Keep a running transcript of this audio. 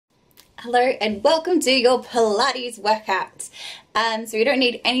Hello and welcome to your Pilates workout. So you don't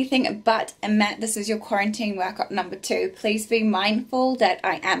need anything but a mat. This is your quarantine workout number 2. Please be mindful that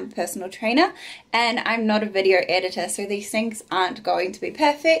I am a personal trainer and I'm not a video editor, so these things aren't going to be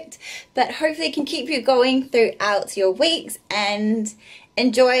perfect, but hopefully it can keep you going throughout your weeks and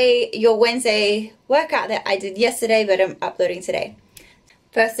enjoy your Wednesday workout that I did yesterday but I'm uploading today.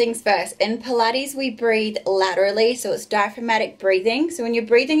 First things first, in Pilates we breathe laterally, so it's diaphragmatic breathing. So when you're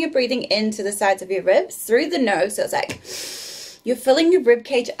breathing into the sides of your ribs through the nose, so it's like you're filling your rib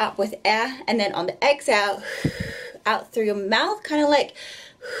cage up with air, and then on the exhale, out through your mouth, kind of like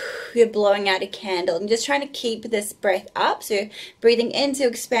you're blowing out a candle. I'm just trying to keep this breath up, so breathing in to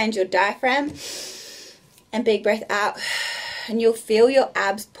expand your diaphragm, and big breath out. And you'll feel your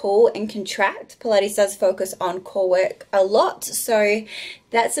abs pull and contract. Pilates does focus on core work a lot, so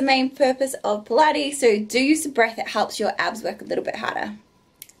that's the main purpose of Pilates. So do use the breath, it helps your abs work a little bit harder.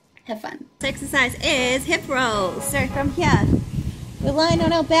 Have fun. This exercise is hip rolls. So from here, we're lying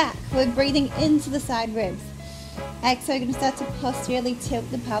on our back, we're breathing into the side ribs. Exhale, you're going to start to posteriorly tilt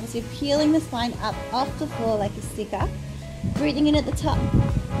the pelvis. You're peeling the spine up off the floor like a sticker. Breathing in at the top.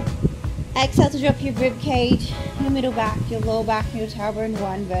 Exhale to drop your rib cage, your middle back, your lower back, and your tailbone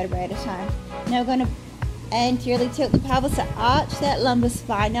one vertebrae at a time. Now we're going to anteriorly tilt the pelvis to arch that lumbar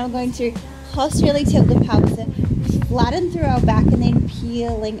spine. Now we're going to posteriorly tilt the pelvis to flatten through our back and then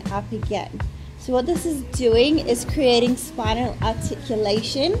peeling up again. So what this is doing is creating spinal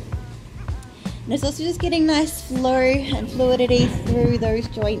articulation. And it's also just getting nice flow and fluidity through those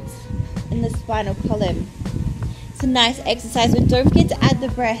joints in the spinal column. It's a nice exercise, but don't forget to add the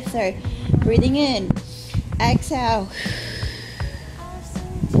breath. So breathing in, exhale,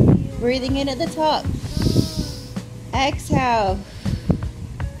 breathing in at the top, exhale,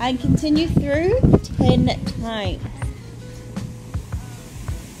 and continue through 10 times.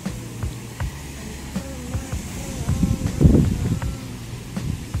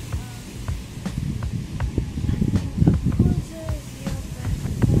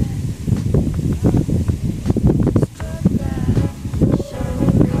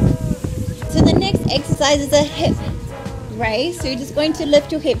 Exercise is a hip raise, so you're just going to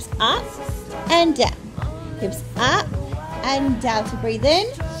lift your hips up and down, hips up and down. So breathe in,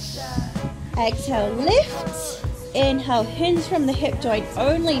 exhale, lift, inhale, hinge from the hip joint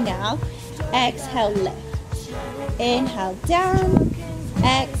only now, exhale, lift, inhale, down,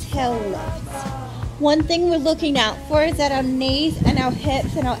 exhale, lift. One thing we're looking out for is that our knees and our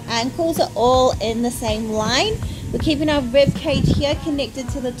hips and our ankles are all in the same line. We're keeping our rib cage here connected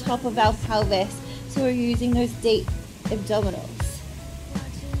to the top of our pelvis. So we're using those deep abdominals.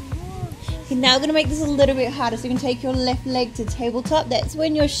 Okay, now we're going to make this a little bit harder. So you can take your left leg to tabletop. That's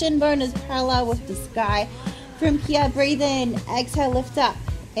when your shin bone is parallel with the sky. From here, breathe in, exhale, lift up,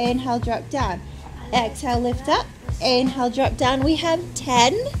 inhale, drop down. Exhale, lift up, inhale, drop down. We have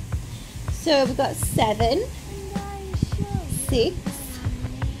 10. So we've got 7, 6,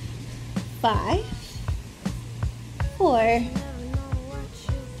 5, 4,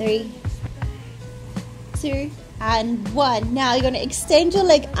 3, 2, and 1. Now you're going to extend your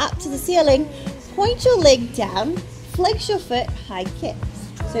leg up to the ceiling, point your leg down, flex your foot, high kicks.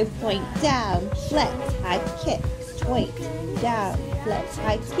 So point down, flex, high kick, point down, flex,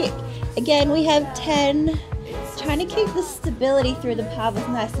 high kick. Again, we have 10. Trying to keep the stability through the pelvis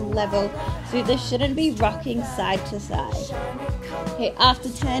nice and level, so this shouldn't be rocking side to side. Okay, after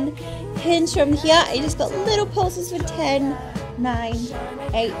 10, hinge from here. You just got little pulses for 10, 9,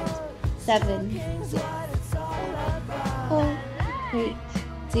 8, 7, 6, 4, 3,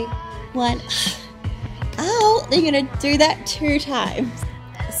 2, 1. Ow! You're going to do that 2 times.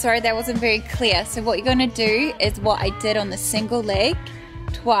 Sorry, that wasn't very clear. So what you're going to do is what I did on the single leg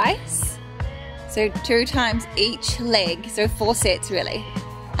twice. So 2 times each leg. So 4 sets really.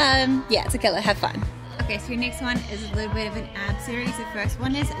 Yeah, it's a killer. Have fun. Okay, so your next one is a little bit of an ab series. The first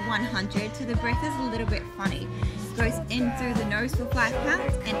one is 100. So the breath is a little bit funny. It goes in through the nose for 5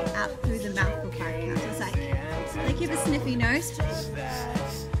 counts and out through the mouth for 5 counts. So it's like you have a sniffy nose,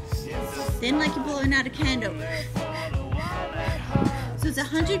 then like you're blowing out a candle. So it's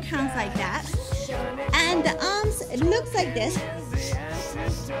 100 counts like that. And the arms, it looks like this.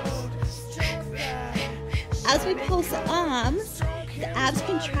 As we pulse the arms, the abs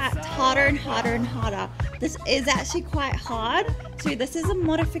contract harder and harder and harder. This is actually quite hard. So this is a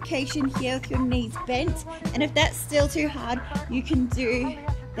modification here with your knees bent. And if that's still too hard, you can do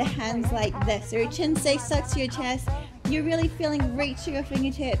the hands like this. So your chin stays stuck to your chest. You're really feeling reach to your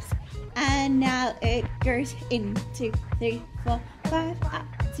fingertips. And now it goes in 2, 3, 4, 5, up,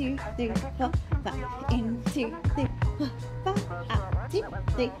 2, 3, 4, 5, in 2, 3, 4, 5, up, 2,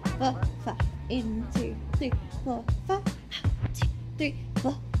 3, 4, 5. In 2, 3, 4, 5. Out, 2, 3,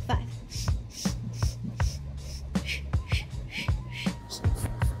 4, 5.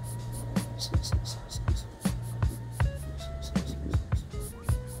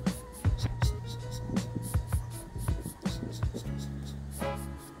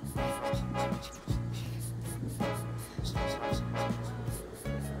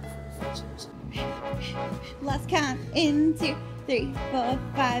 Last count. In 2, 3, 4,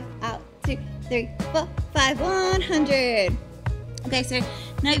 5. Out. 2, 3, 4, 5. 100. Okay, so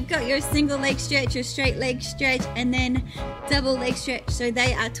now you've got your single leg stretch, your straight leg stretch, and then double leg stretch. So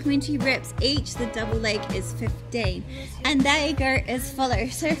they are 20 reps each. The double leg is 15. And they go as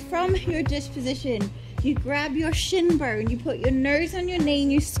follows. So from your dish position, you grab your shin bone, you put your nose on your knee,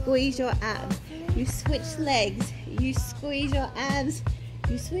 and you squeeze your abs. You switch legs, you squeeze your abs.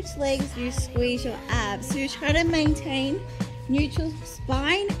 You switch legs, you squeeze your abs. So you're trying to maintain neutral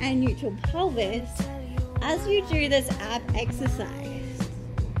spine and neutral pelvis as you do this ab exercise.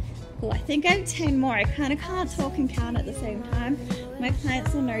 Cool, I think I have 10 more. I kind of can't talk and count at the same time. My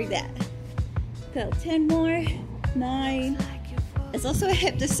clients will know that. Go, 10 more, 9. It's also a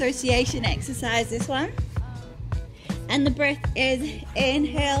hip dissociation exercise, this one. And the breath is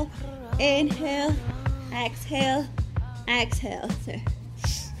inhale, inhale, exhale, exhale. So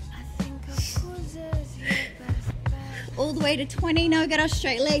all the way to 20. Now we got our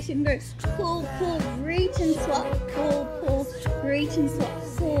straight legs. You can go pull, pull, reach and swap, pull, pull, reach and swap,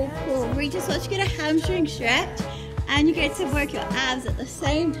 pull, pull, reach and swap. You get a hamstring stretch and you get to work your abs at the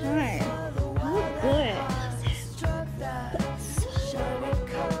same time. Oh, good.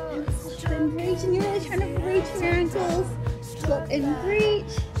 And reach, and you're really trying to reach your ankles. Swap and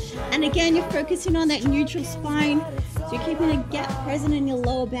reach. And again, you're focusing on that neutral spine. So you're keeping a gap present in your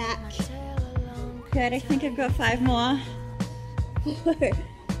lower back. Good, I think I've got 5 more. 4, 3,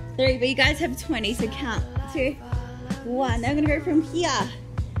 but you guys have 20, so count. 2, 1. Now I'm gonna go from here,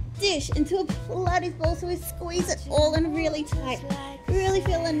 dish, into a Pilates ball, so we squeeze it all in really tight. Really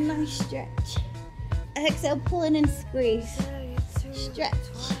feel a nice stretch. Exhale, pull in and squeeze. Stretch,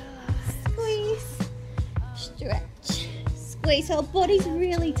 squeeze, stretch, squeeze. So our body's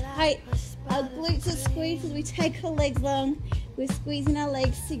really tight. Our glutes are squeezed as we take our legs long. We're squeezing our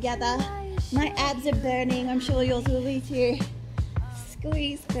legs together. My abs are burning. I'm sure yours will be too.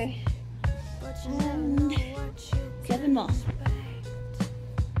 Squeeze. Go. And 7 more.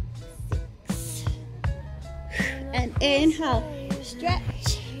 6. And inhale.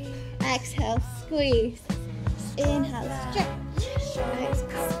 Stretch. Exhale. Squeeze. Inhale. Stretch.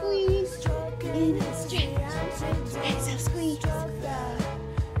 Exhale. Squeeze. Inhale. Stretch. Exhale. Squeeze.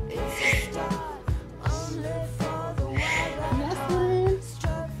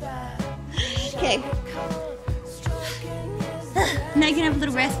 Okay. Now you can have a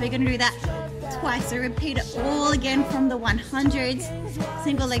little rest. We're going to do that twice. So repeat it all again from the 100s.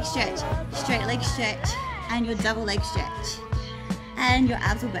 Single leg stretch, straight leg stretch, and your double leg stretch. And your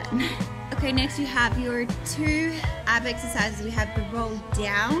abs will burn. Okay, next you have your 2 ab exercises. We have the roll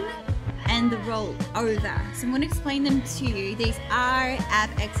down and the roll over. So I'm going to explain them to you. These are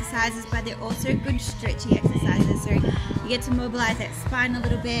ab exercises, but they're also good stretchy exercises. So you get to mobilize that spine a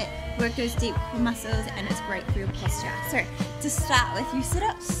little bit, work those deep core muscles, and it's great for your posture. So to start with, you sit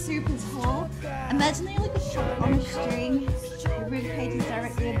up super tall. Imagine that you're like a shot on a string. Your rib cage is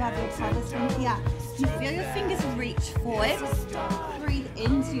directly above your pelvis from here. You feel your fingers reach forward. Breathe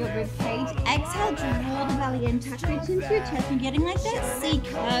into your rib cage. Exhale, draw the belly in, tuck reach into your chest. You're getting like that C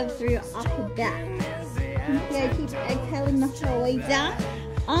curve through your upper back. Okay, keep exhaling the whole way down.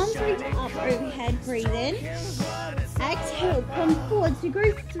 Arms reach up overhead, breathe in. Exhale, come forward. So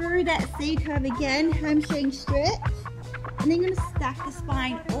go through that C curve again, hamstring stretch. And then you're gonna stack the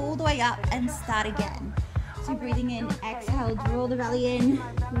spine all the way up and start again. So breathing in, exhale, draw the belly in,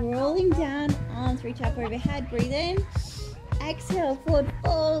 rolling down, arms reach up overhead, breathe in. Exhale, forward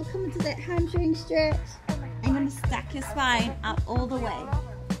fold, come into that hamstring stretch. And you're gonna stack your spine up all the way.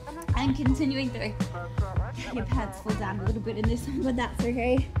 And continuing through. Your pads fall down a little bit in this one, but that's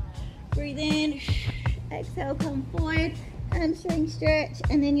okay. Breathe in, exhale, come forward, hamstring stretch,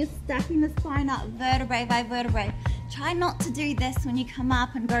 and then you're stacking the spine up vertebrae by vertebrae. Try not to do this when you come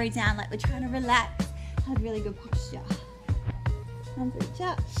up and go down, like we're trying to relax, have really good posture. Arms reach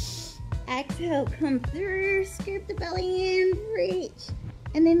up, exhale, come through, scoop the belly in, reach,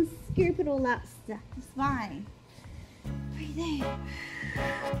 and then scoop it all up, stack the spine. Breathe in.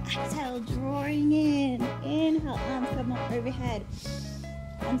 Exhale, drawing in. Inhale, arms come up overhead.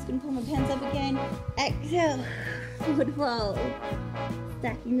 I'm just going to pull my hands up again. Exhale, forward fold.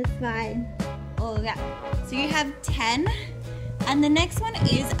 Stacking the spine. All of that. So you have 10. And the next one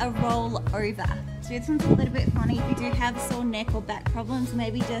is a roll over. So this one's a little bit funny. If you do have sore neck or back problems,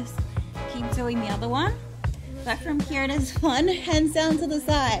 maybe just keep doing the other one. But from here it is fun. Hands down to the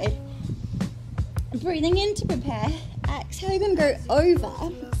side. Breathing in to prepare. Exhale, you're going to go over.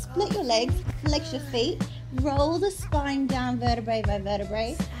 Split your legs, flex your feet, roll the spine down vertebrae by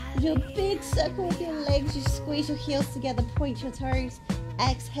vertebrae. Do a big circle with your legs. You squeeze your heels together, point your toes.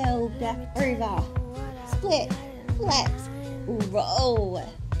 Exhale, back over. Split, flex, roll.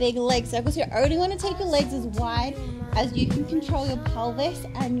 Big leg circles. You only want to take your legs as wide as you can control your pelvis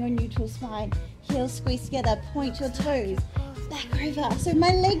and your neutral spine. Heels squeeze together, point your toes, back over. So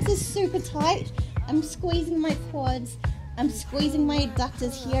my legs are super tight. I'm squeezing my quads. I'm squeezing my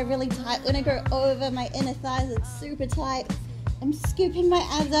adductors here really tight. When I go over my inner thighs, it's super tight. I'm scooping my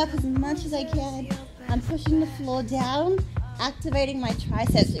abs up as much as I can. I'm pushing the floor down, activating my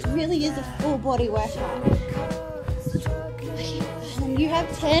triceps. It really is a full body workout. And you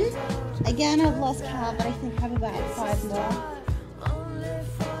have 10. Again, I've lost count, but I think I have about 5 more.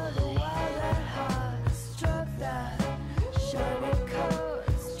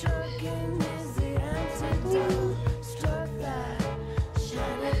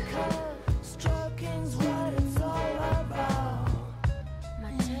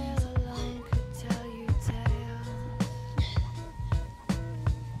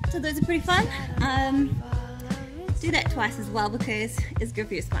 So those are pretty fun. Do that twice as well because it's good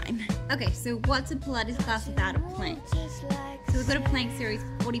for your spine. Okay, so what's a Pilates class without a plank? So we've got a plank series,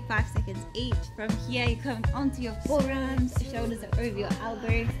 45 seconds each. From here, you come onto your forearms, shoulders are over your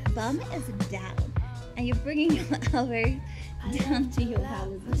elbows, bum is down, and you're bringing your elbow down to your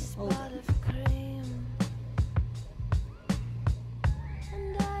pelvis. Hold on.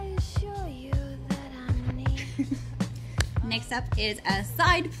 Next up is a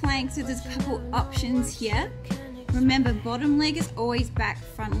side plank, so there's a couple options here. Remember, bottom leg is always back,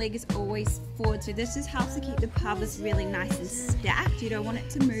 front leg is always forward. So this just helps to keep the pelvis really nice and stacked. You don't want it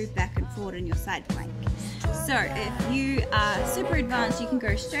to move back and forward in your side plank. So if you are super advanced, you can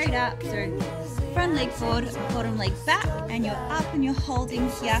go straight up. So front leg forward, bottom leg back, and you're up and you're holding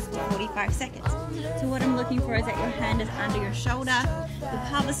here for 45 seconds. So what I'm looking for is that your hand is under your shoulder, the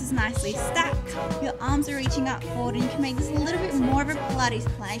pelvis is nicely stacked, your arms are reaching up forward, and you can make this a little bit more of a Pilates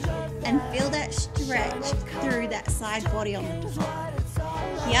plank and feel that stretch through that side body on the top.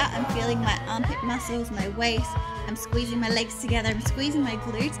 Here I'm feeling my armpit muscles, my waist, I'm squeezing my legs together, I'm squeezing my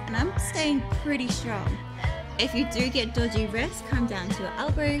glutes, and I'm staying pretty strong. If you do get dodgy wrists, come down to your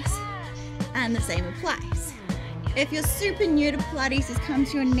elbows, and the same applies. If you're super new to Pilates, just come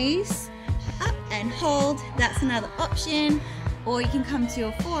to your knees, up and hold, that's another option. Or you can come to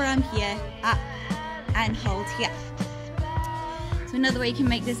your forearm here, up and hold here. So another way you can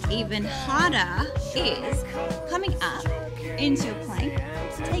make this even harder is coming up into a plank,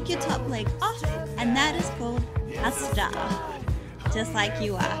 take your top leg off, and that is called a star, just like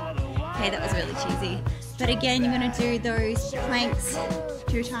you are. Okay, that was really cheesy. But again, you're going to do those planks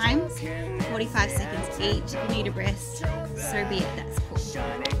 2 times, 45 seconds each. If you need a rest, so be it, that's cool.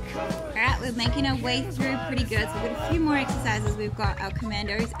 Alright, we're making our way through pretty good. So we've got a few more exercises. We've got our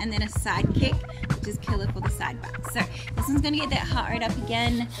commandos and then a side kick, which is killer for the side back. So this one's going to get that heart rate up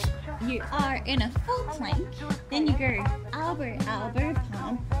again. You are in a full plank, then you go elbow, elbow,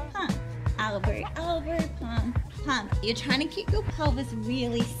 palm, palm, elbow, elbow, palm, palm. You're trying to keep your pelvis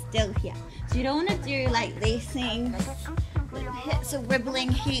really still here. So you don't want to do like these things, little hips or rippling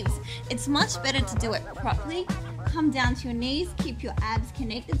heaves. It's much better to do it properly. Come down to your knees, keep your abs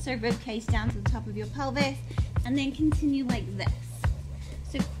connected, so rib cage down to the top of your pelvis, and then continue like this.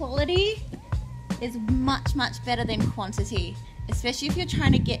 So quality is much, much better than quantity, especially if you're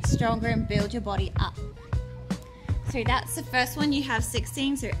trying to get stronger and build your body up. So that's the first one. You have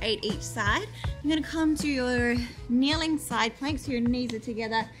 16, so 8 each side. You're going to come to your kneeling side plank, so your knees are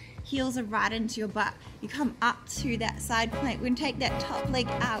together, heels are right into your butt. You come up to that side plank. We're going to take that top leg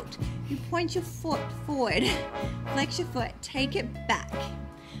out. You point your foot forward, flex your foot, take it back.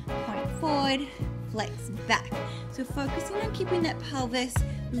 Point forward, flex back. So focusing on keeping that pelvis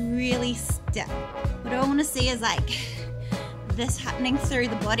really still. What I want to see is like this happening through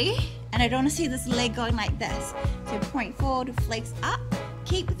the body, and I don't want to see this leg going like this. So point forward, flex up,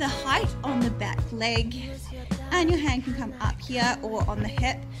 keep the height on the back leg, and your hand can come up here or on the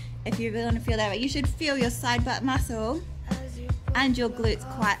hip if you really want to feel that way. You should feel your side butt muscle and your glutes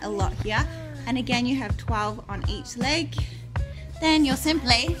quite a lot here. And again, you have 12 on each leg. Then you'll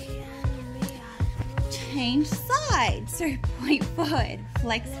simply change sides. So point forward,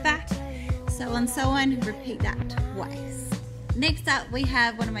 flex back, so on, repeat that twice. Next up, we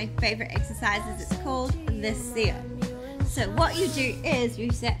have one of my favorite exercises. It's called the seal. So what you do is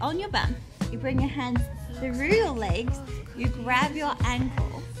you sit on your bum, you bring your hands through your legs, you grab your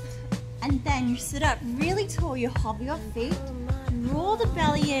ankle, and then you sit up really tall, you hover your feet, roll the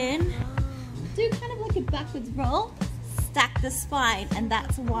belly in, do kind of like a backwards roll, stack the spine, and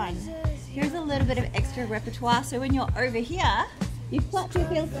that's one. Here's a little bit of extra repertoire, so when you're over here, you clap your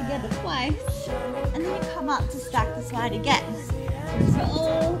heels together twice, and then you come up to stack the spine again.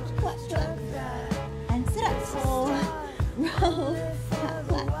 Roll, clap, clap, and sit up tall, roll, clap,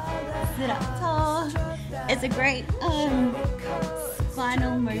 clap, sit up tall. It's a great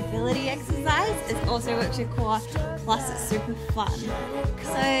spinal mobility exercise. It also works your core, plus it's super fun.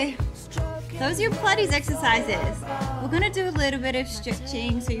 So those are your Pilates exercises. We're going to do a little bit of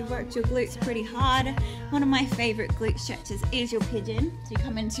stretching, so you worked your glutes pretty hard. One of my favorite glute stretches is your pigeon. So you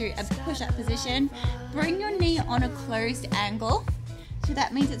come into a push-up position, bring your knee on a closed angle. So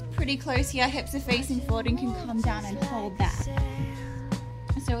that means it's pretty close here, hips are facing forward and can come down and hold that.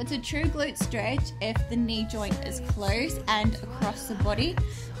 So it's a true glute stretch if the knee joint is closed and across the body.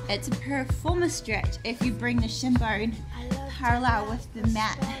 It's a performer stretch if you bring the shin bone parallel with the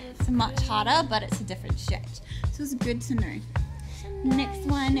mat. It's much harder, but it's a different stretch. So it's good to know. Next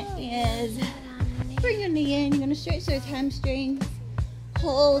one is bring your knee in. You're going to stretch those hamstrings.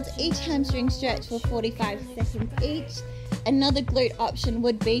 Hold each hamstring stretch for 45 seconds each. Another glute option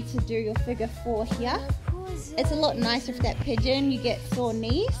would be to do your figure 4 here. It's a lot nicer for that pigeon. You get sore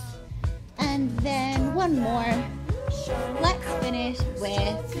knees. And then one more. Let's finish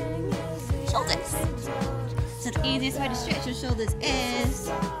with shoulders. So the easiest way to stretch your shoulders is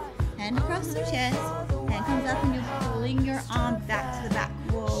hand across the chest, hand comes up and you're pulling your arm back to the back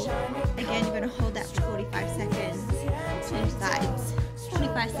wall. Again, you're going to hold that for 45 seconds. Change sides.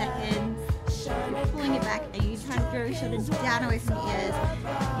 45 seconds. You're pulling it back and you try to throw your shoulders down away from the ears.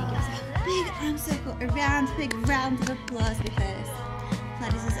 You give yourself a big arm circle around, big round of applause because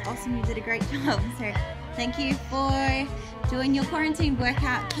Pilates is awesome. You did a great job. So thank you for doing your quarantine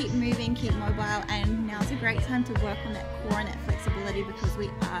workout. Keep moving, keep mobile, and now's a great time to work on that core and that flexibility because we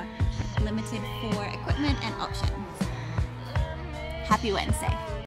are limited for equipment and options. Happy Wednesday.